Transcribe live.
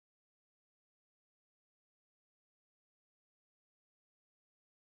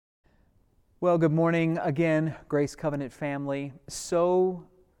Well, good morning again, Grace Covenant family. So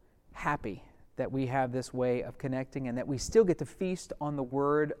happy that we have this way of connecting and that we still get to feast on the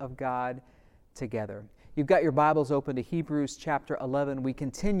Word of God together. You've got your Bibles open to Hebrews chapter 11. We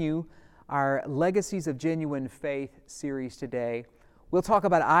continue our Legacies of Genuine Faith series today. We'll talk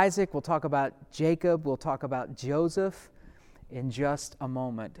about Isaac, we'll talk about Jacob, we'll talk about Joseph in just a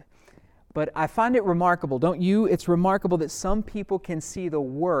moment. But I find it remarkable, don't you? It's remarkable that some people can see the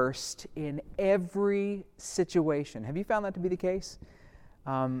worst in every situation. Have you found that to be the case?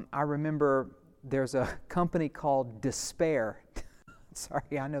 I remember there's a company called Despair.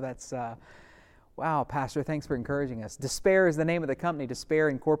 Sorry, I know that's... wow, Pastor, thanks for encouraging us. Despair is the name of the company, Despair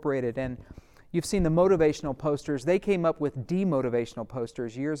Incorporated. And you've seen the motivational posters. They came up with demotivational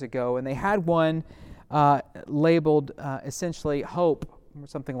posters years ago, and they had one labeled essentially hope, or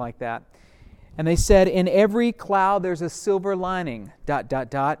something like that. And they said, in every cloud there's a silver lining, ...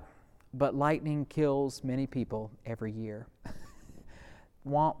 but lightning kills many people every year.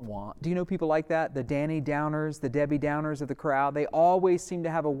 Wah, wah. Do you know people like that? The Danny Downers, the Debbie Downers of the crowd. They always seem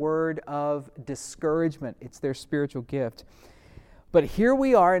to have a word of discouragement. It's their spiritual gift. But here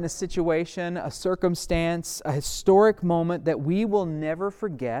we are in a situation, a circumstance, a historic moment that we will never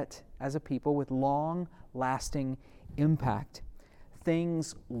forget as a people with long-lasting impact.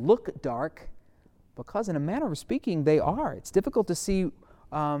 Things look dark because, in a manner of speaking, they are. It's difficult to see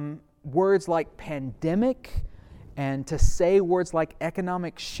words like pandemic and to say words like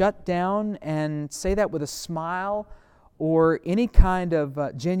economic shutdown and say that with a smile or any kind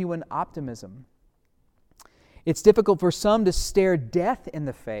of genuine optimism. It's difficult for some to stare death in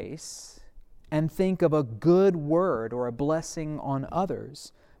the face and think of a good word or a blessing on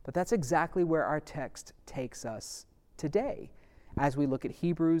others. But that's exactly where our text takes us today. As we look at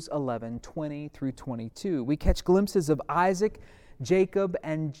Hebrews 11, 20 through 22, we catch glimpses of Isaac, Jacob,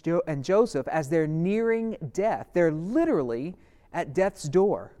 and Joseph as they're nearing death. They're literally at death's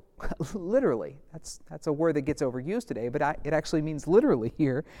door. Literally. That's a word that gets overused today, but it actually means literally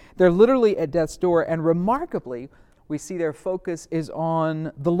here. They're literally at death's door, and remarkably, we see their focus is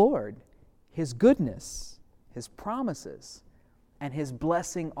on the Lord, His goodness, His promises, and His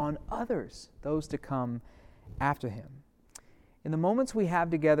blessing on others, those to come after Him. In the moments we have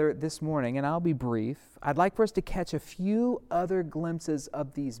together this morning, and I'll be brief, I'd like for us to catch a few other glimpses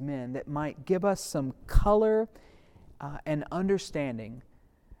of these men that might give us some color and understanding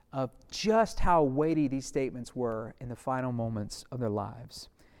of just how weighty these statements were in the final moments of their lives.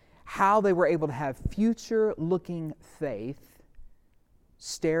 How they were able to have future-looking faith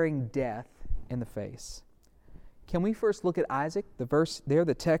staring death in the face. Can we first look at Isaac? The verse there,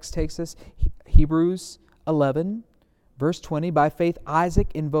 the text takes us, Hebrews 11, Verse 20, by faith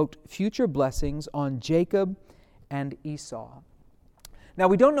Isaac invoked future blessings on Jacob and Esau. Now,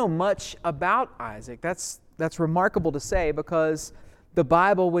 we don't know much about Isaac. That's remarkable to say because the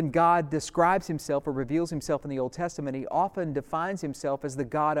Bible, when God describes Himself or reveals Himself in the Old Testament, He often defines Himself as the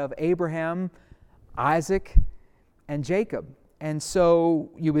God of Abraham, Isaac, and Jacob. And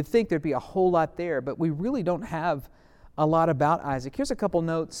so you would think there'd be a whole lot there, but we really don't have a lot about Isaac. Here's a couple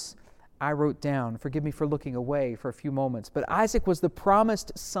notes I wrote down. Forgive me for looking away for a few moments. But Isaac was the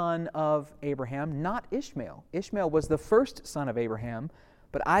promised son of Abraham, not Ishmael. Ishmael was the first son of Abraham,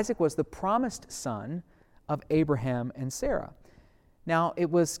 but Isaac was the promised son of Abraham and Sarah. Now, it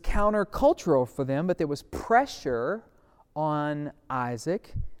was countercultural for them, but there was pressure on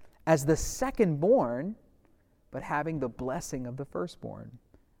Isaac as the second-born, but having the blessing of the firstborn.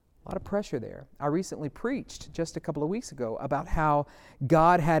 A lot of pressure there. I recently preached just a couple of weeks ago about how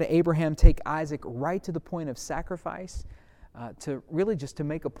God had Abraham take Isaac right to the point of sacrifice to really just to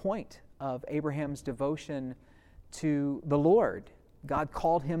make a point of Abraham's devotion to the Lord. God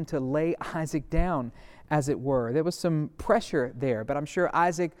called him to lay Isaac down, as it were. There was some pressure there, but I'm sure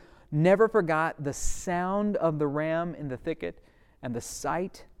Isaac never forgot the sound of the ram in the thicket and the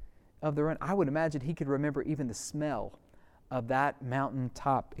sight of the ram. I would imagine he could remember even the smell of that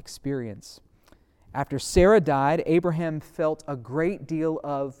mountaintop experience. After Sarah died, Abraham felt a great deal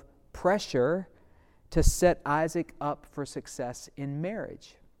of pressure to set Isaac up for success in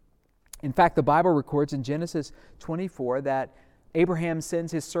marriage. In fact, the Bible records in Genesis 24 that Abraham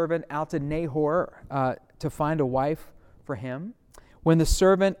sends his servant out to Nahor to find a wife for him. When the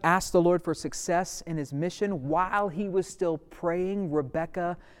servant asked the Lord for success in his mission, while he was still praying,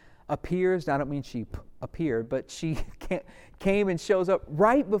 Rebekah appears. Now, I don't mean she appeared, but she came and shows up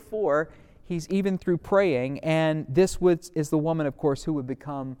right before he's even through praying. And this is the woman, of course, who would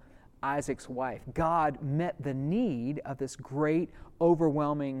become Isaac's wife. God met the need of this great,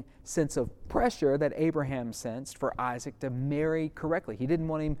 overwhelming sense of pressure that Abraham sensed for Isaac to marry correctly. He didn't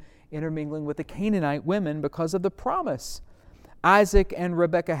want him intermingling with the Canaanite women because of the promise. Isaac and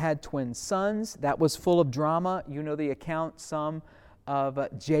Rebekah had twin sons. That was full of drama. You know the account, some of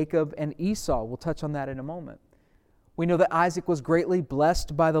Jacob and Esau. We'll touch on that in a moment. We know that Isaac was greatly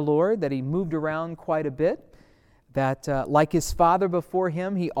blessed by the Lord, that he moved around quite a bit, that like his father before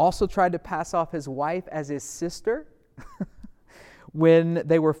him, he also tried to pass off his wife as his sister when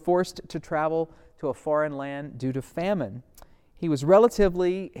they were forced to travel to a foreign land due to famine. His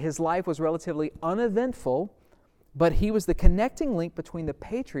life was relatively uneventful, but he was the connecting link between the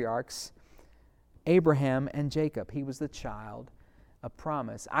patriarchs, Abraham and Jacob. He was the child of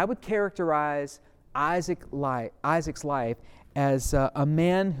promise. I would characterize Isaac's life as a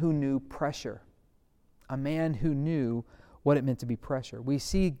man who knew pressure, a man who knew what it meant to be pressure. We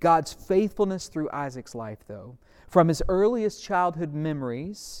see God's faithfulness through Isaac's life, though. From his earliest childhood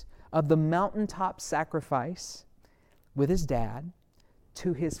memories of the mountaintop sacrifice with his dad,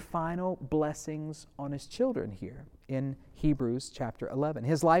 to his final blessings on his children here in Hebrews chapter 11.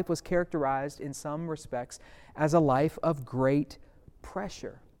 His life was characterized in some respects as a life of great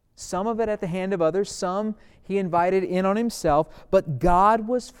pressure. Some of it at the hand of others, some he invited in on himself, but God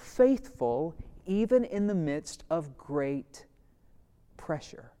was faithful even in the midst of great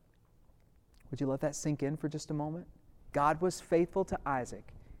pressure. Would you let that sink in for just a moment? God was faithful to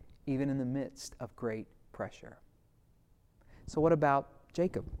Isaac even in the midst of great pressure. So what about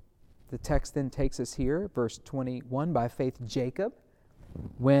Jacob? The text then takes us here, verse 21. By faith, Jacob,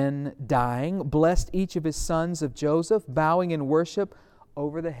 when dying, blessed each of his sons of Joseph, bowing in worship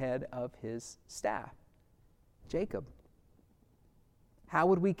over the head of his staff. Jacob. How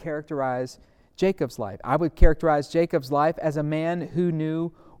would we characterize Jacob's life? I would characterize Jacob's life as a man who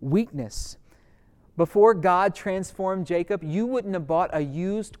knew weakness. Before God transformed Jacob, you wouldn't have bought a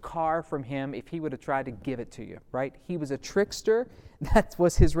used car from him if he would have tried to give it to you, right? He was a trickster. That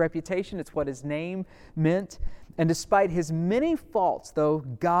was his reputation. It's what his name meant. And despite his many faults, though,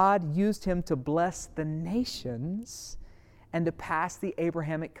 God used him to bless the nations and to pass the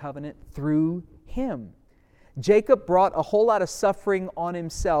Abrahamic covenant through him. Jacob brought a whole lot of suffering on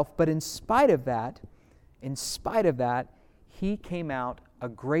himself, but in spite of that, he came out a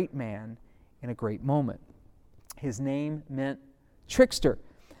great man in a great moment. His name meant trickster.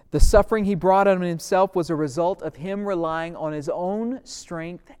 The suffering he brought on himself was a result of him relying on his own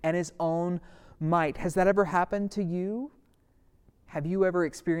strength and his own might. Has that ever happened to you? Have you ever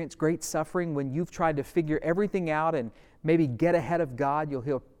experienced great suffering when you've tried to figure everything out and maybe get ahead of God?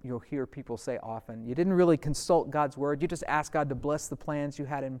 You'll hear people say often, you didn't really consult God's word. You just asked God to bless the plans you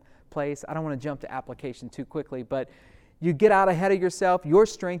had in place. I don't want to jump to application too quickly, but you get out ahead of yourself, your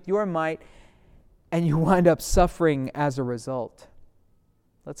strength, your might, and you wind up suffering as a result.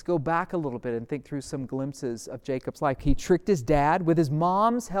 Let's go back a little bit and think through some glimpses of Jacob's life. He tricked his dad with his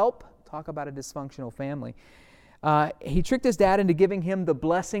mom's help. Talk about a dysfunctional family. He tricked his dad into giving him the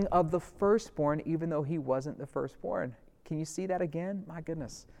blessing of the firstborn, even though he wasn't the firstborn. Can you see that again? My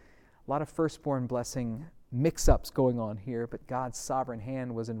goodness. A lot of firstborn blessing mix-ups going on here, but God's sovereign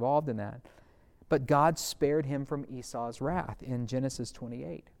hand was involved in that. But God spared him from Esau's wrath in Genesis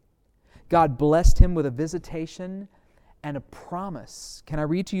 28. God blessed him with a visitation and a promise. Can I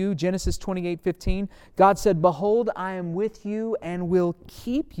read to you Genesis 28:15? God said, "Behold, I am with you and will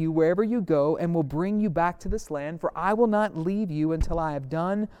keep you wherever you go and will bring you back to this land, for I will not leave you until I have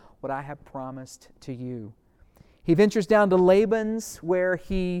done what I have promised to you." He ventures down to Laban's where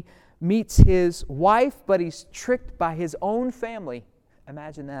he meets his wife, but he's tricked by his own family.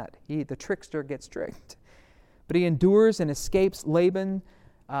 Imagine that. The trickster gets tricked. But he endures and escapes Laban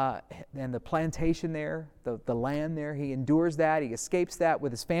and the plantation there, the land there. He endures that. He escapes that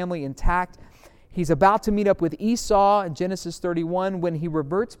with his family intact. He's about to meet up with Esau in Genesis 31 when he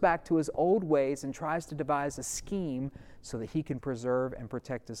reverts back to his old ways and tries to devise a scheme so that he can preserve and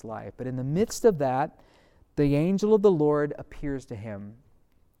protect his life. But in the midst of that, the angel of the Lord appears to him,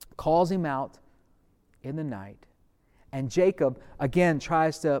 calls him out in the night. And Jacob, again,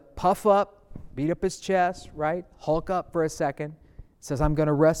 tries to puff up, beat up his chest, right? Hulk up for a second. Says, I'm going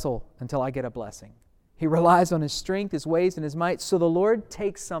to wrestle until I get a blessing. He relies on his strength, his ways, and his might. So the Lord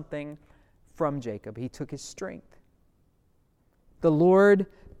takes something from Jacob. He took his strength. The Lord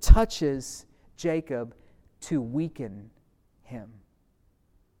touches Jacob to weaken him.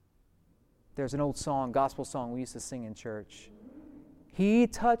 There's an old song, gospel song we used to sing in church. He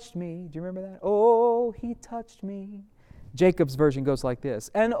touched me. Do you remember that? Oh, he touched me. Jacob's version goes like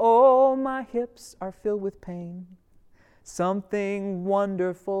this. And oh, my hips are filled with pain. Something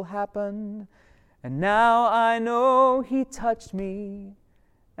wonderful happened, and now I know he touched me,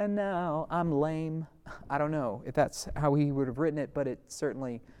 and now I'm lame. I don't know if that's how he would have written it, but it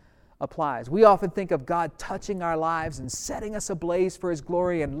certainly applies. We often think of God touching our lives and setting us ablaze for His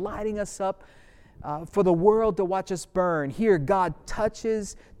glory and lighting us up for the world to watch us burn. Here, God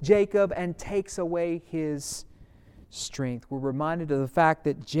touches Jacob and takes away his strength. We're reminded of the fact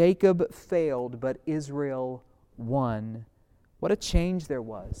that Jacob failed, but Israel won. What a change there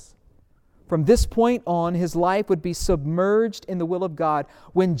was. From this point on, his life would be submerged in the will of God.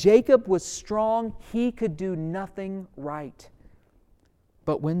 When Jacob was strong, he could do nothing right.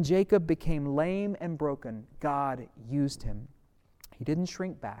 But when Jacob became lame and broken, God used him. He didn't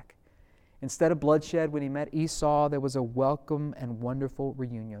shrink back. Instead of bloodshed, when he met Esau, there was a welcome and wonderful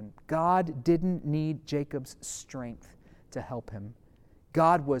reunion. God didn't need Jacob's strength to help him.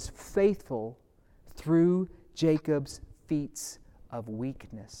 God was faithful through Jacob's feats of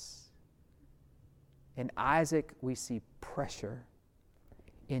weakness. In Isaac, we see pressure.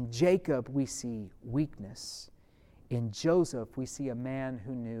 In Jacob, we see weakness. In Joseph, we see a man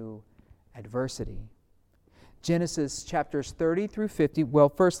who knew adversity. Genesis chapters 30 through 50. Well,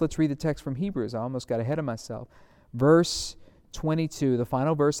 first let's read the text from Hebrews. I almost got ahead of myself. Verse 22, the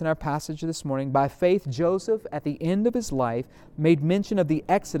final verse in our passage this morning. By faith, Joseph, at the end of his life, made mention of the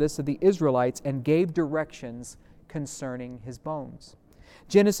exodus of the Israelites and gave directions concerning his bones.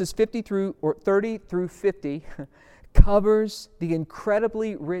 Genesis 30 through 50 covers the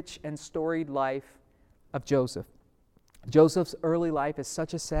incredibly rich and storied life of Joseph. Joseph's early life is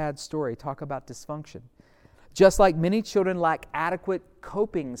such a sad story. Talk about dysfunction. Just like many children lack adequate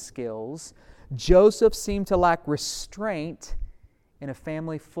coping skills, Joseph seemed to lack restraint in a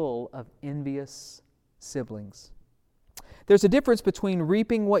family full of envious siblings. There's a difference between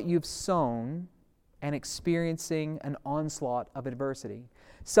reaping what you've sown and experiencing an onslaught of adversity.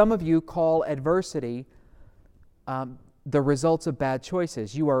 Some of you call adversity the results of bad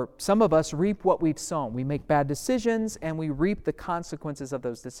choices. Some of us reap what we've sown. We make bad decisions and we reap the consequences of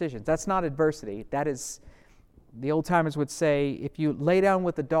those decisions. That's not adversity. That is, the old timers would say, if you lay down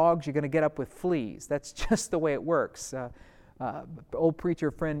with the dogs, you're going to get up with fleas. That's just the way it works. Old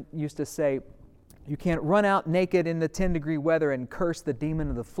preacher friend used to say, you can't run out naked in the 10-degree weather and curse the demon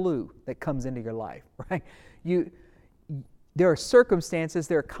of the flu that comes into your life, right? There are circumstances,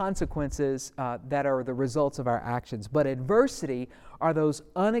 there are consequences that are the results of our actions. But adversity are those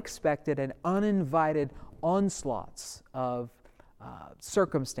unexpected and uninvited onslaughts of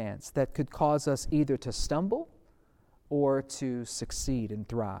circumstance that could cause us either to stumble or to succeed and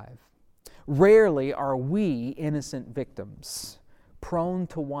thrive. Rarely are we innocent victims, prone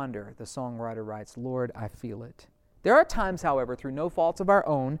to wander. The songwriter writes, Lord, I feel it. There are times, however, through no faults of our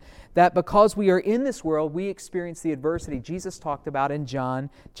own, that because we are in this world, we experience the adversity Jesus talked about in John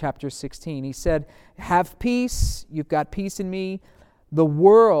chapter 16. He said, have peace, you've got peace in me. The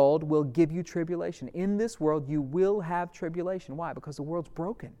world will give you tribulation. In this world, you will have tribulation. Why? Because the world's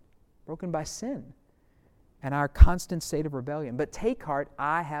broken by sin and our constant state of rebellion. But take heart,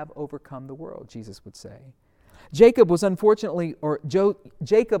 I have overcome the world, Jesus would say. Jacob unfortunately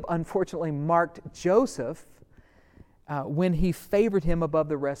marked Joseph when he favored him above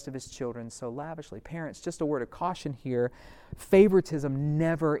the rest of his children so lavishly. Parents, just a word of caution here, favoritism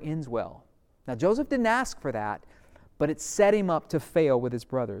never ends well. Now, Joseph didn't ask for that, but it set him up to fail with his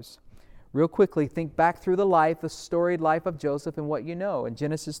brothers. Real quickly, think back through the storied life of Joseph and what you know. In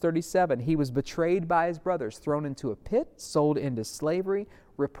Genesis 37, he was betrayed by his brothers, thrown into a pit, sold into slavery,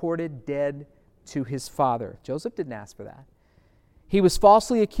 reported dead to his father. Joseph didn't ask for that. He was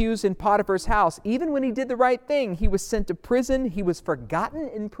falsely accused in Potiphar's house. Even when he did the right thing, he was sent to prison. He was forgotten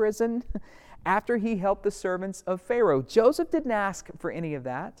in prison after he helped the servants of Pharaoh. Joseph didn't ask for any of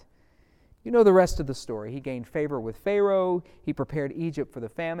that. You know the rest of the story. He gained favor with Pharaoh. He prepared Egypt for the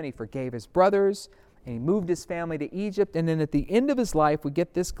famine. He forgave his brothers, and he moved his family to Egypt. And then at the end of his life, we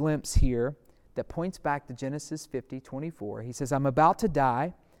get this glimpse here that points back to Genesis 50:24. He says, I'm about to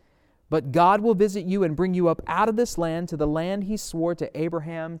die, but God will visit you and bring you up out of this land to the land He swore to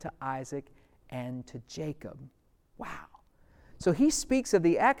Abraham, to Isaac, and to Jacob. Wow. So he speaks of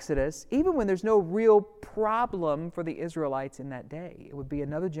the Exodus even when there's no real problem for the Israelites in that day. It would be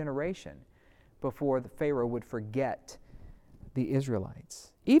another generation before the Pharaoh would forget the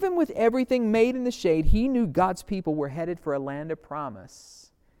Israelites. Even with everything made in the shade, he knew God's people were headed for a land of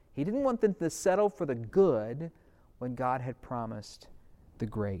promise. He didn't want them to settle for the good when God had promised the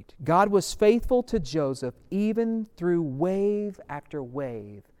great. God was faithful to Joseph even through wave after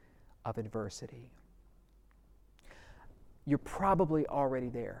wave of adversity. You're probably already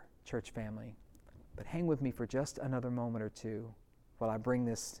there, church family, but hang with me for just another moment or two while I bring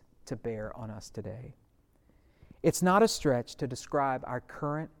this to bear on us today. It's not a stretch to describe our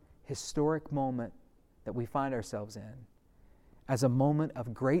current historic moment that we find ourselves in as a moment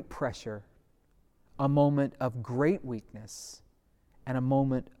of great pressure, a moment of great weakness, and a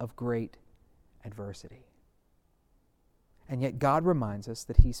moment of great adversity. And yet God reminds us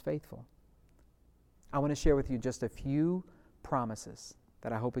that He's faithful. I want to share with you just a few promises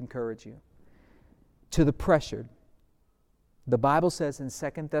that I hope encourage you. To the pressured, the Bible says in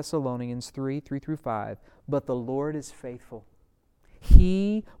 2 Thessalonians 3:3-5, "But the Lord is faithful.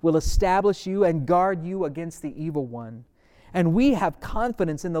 He will establish you and guard you against the evil one. And we have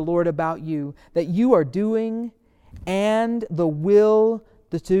confidence in the Lord about you, that you are doing and the will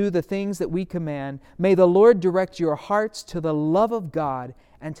to do the things that we command. May the Lord direct your hearts to the love of God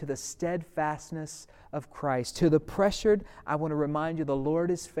and to the steadfastness of Christ." To the pressured, I want to remind you, the Lord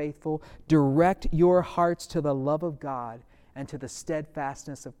is faithful. Direct your hearts to the love of God and to the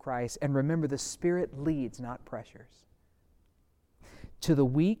steadfastness of Christ. And remember, the Spirit leads, not pressures. To the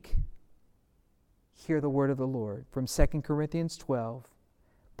weak, hear the word of the Lord. From 2 Corinthians 12,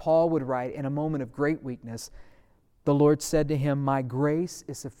 Paul would write, in a moment of great weakness, the Lord said to him, "My grace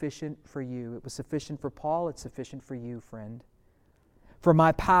is sufficient for you." It was sufficient for Paul, it's sufficient for you, friend. "For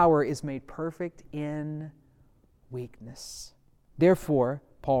my power is made perfect in weakness. Therefore,"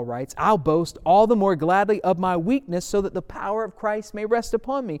 Paul writes, "I'll boast all the more gladly of my weakness, so that the power of Christ may rest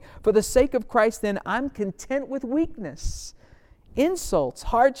upon me. For the sake of Christ, then, I'm content with weakness, insults,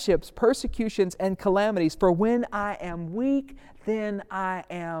 hardships, persecutions, and calamities. For when I am weak, then I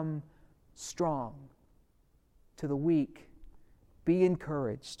am strong." To the weak, be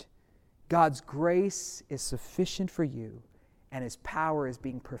encouraged. God's grace is sufficient for you, and His power is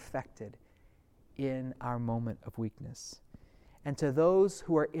being perfected in our moment of weakness. And to those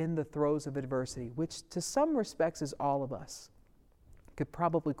who are in the throes of adversity, which to some respects is all of us, could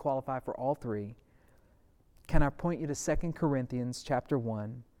probably qualify for all three, can I point you to 2 Corinthians chapter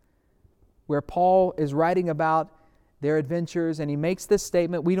 1, where Paul is writing about their adventures, and he makes this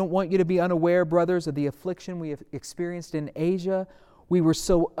statement: "We don't want you to be unaware, brothers, of the affliction we have experienced in Asia. We were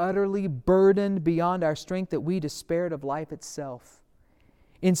so utterly burdened beyond our strength that we despaired of life itself.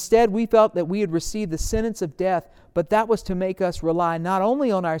 Instead, we felt that we had received the sentence of death, but that was to make us rely not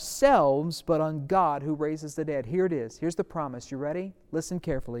only on ourselves, but on God who raises the dead." Here it is. Here's the promise. You ready? Listen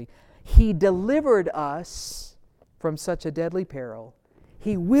carefully. "He delivered us from such a deadly peril.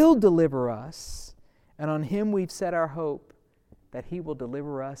 He will deliver us, and on Him we've set our hope that He will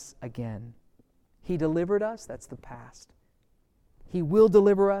deliver us again." He delivered us, that's the past. He will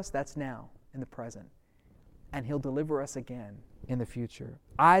deliver us, that's now, in the present. And He'll deliver us again in the future.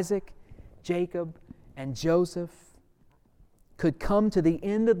 Isaac, Jacob, and Joseph could come to the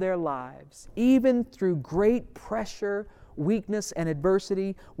end of their lives, even through great pressure, weakness, and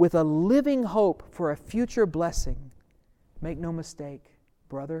adversity, with a living hope for a future blessing. Make no mistake,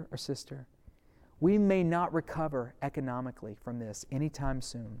 brother or sister, we may not recover economically from this anytime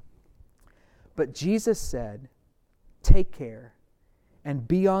soon. But Jesus said, "Take care and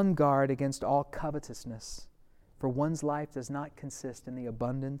be on guard against all covetousness, for one's life does not consist in the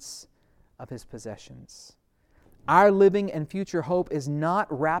abundance of his possessions." Our living and future hope is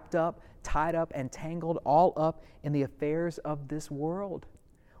not wrapped up, tied up, and tangled all up in the affairs of this world.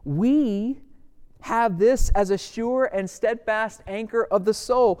 We have this as a sure and steadfast anchor of the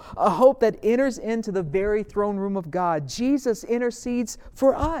soul, a hope that enters into the very throne room of God. Jesus intercedes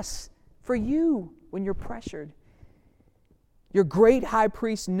for us, for you, when you're pressured. Your great high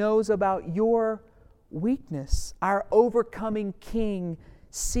priest knows about your weakness. Our overcoming King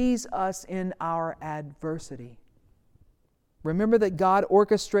sees us in our adversity. Remember that God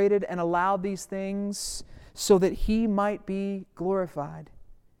orchestrated and allowed these things so that He might be glorified.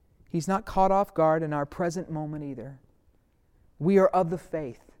 He's not caught off guard in our present moment either. We are of the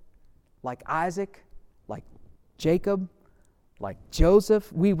faith, like Isaac, like Jacob, like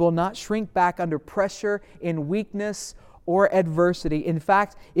Joseph. We will not shrink back under pressure in weakness or adversity. In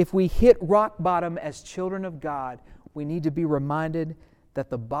fact, if we hit rock bottom as children of God, we need to be reminded that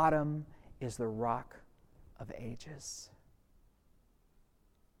the bottom is the rock of ages.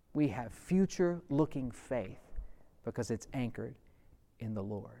 We have future-looking faith because it's anchored in the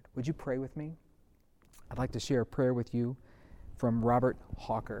Lord. Would you pray with me? I'd like to share a prayer with you from Robert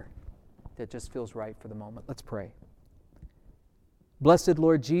Hawker that just feels right for the moment. Let's pray. Blessed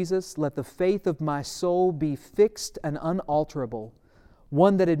Lord Jesus, let the faith of my soul be fixed and unalterable,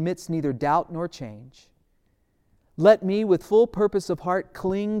 one that admits neither doubt nor change. Let me, with full purpose of heart,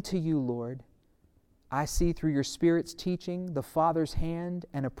 cling to you, Lord. I see through your Spirit's teaching the Father's hand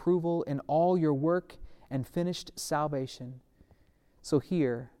and approval in all your work and finished salvation. So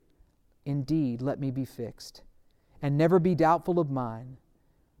here, indeed, let me be fixed, and never be doubtful of mine,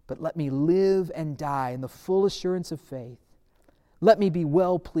 but let me live and die in the full assurance of faith, Let me be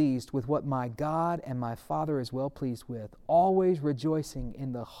well pleased with what my God and my Father is well pleased with, always rejoicing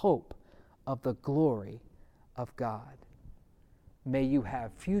in the hope of the glory of God. May you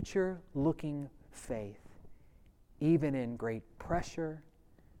have future-looking faith, even in great pressure,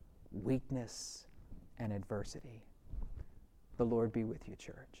 weakness, and adversity. The Lord be with you,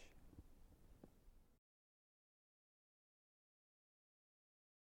 church.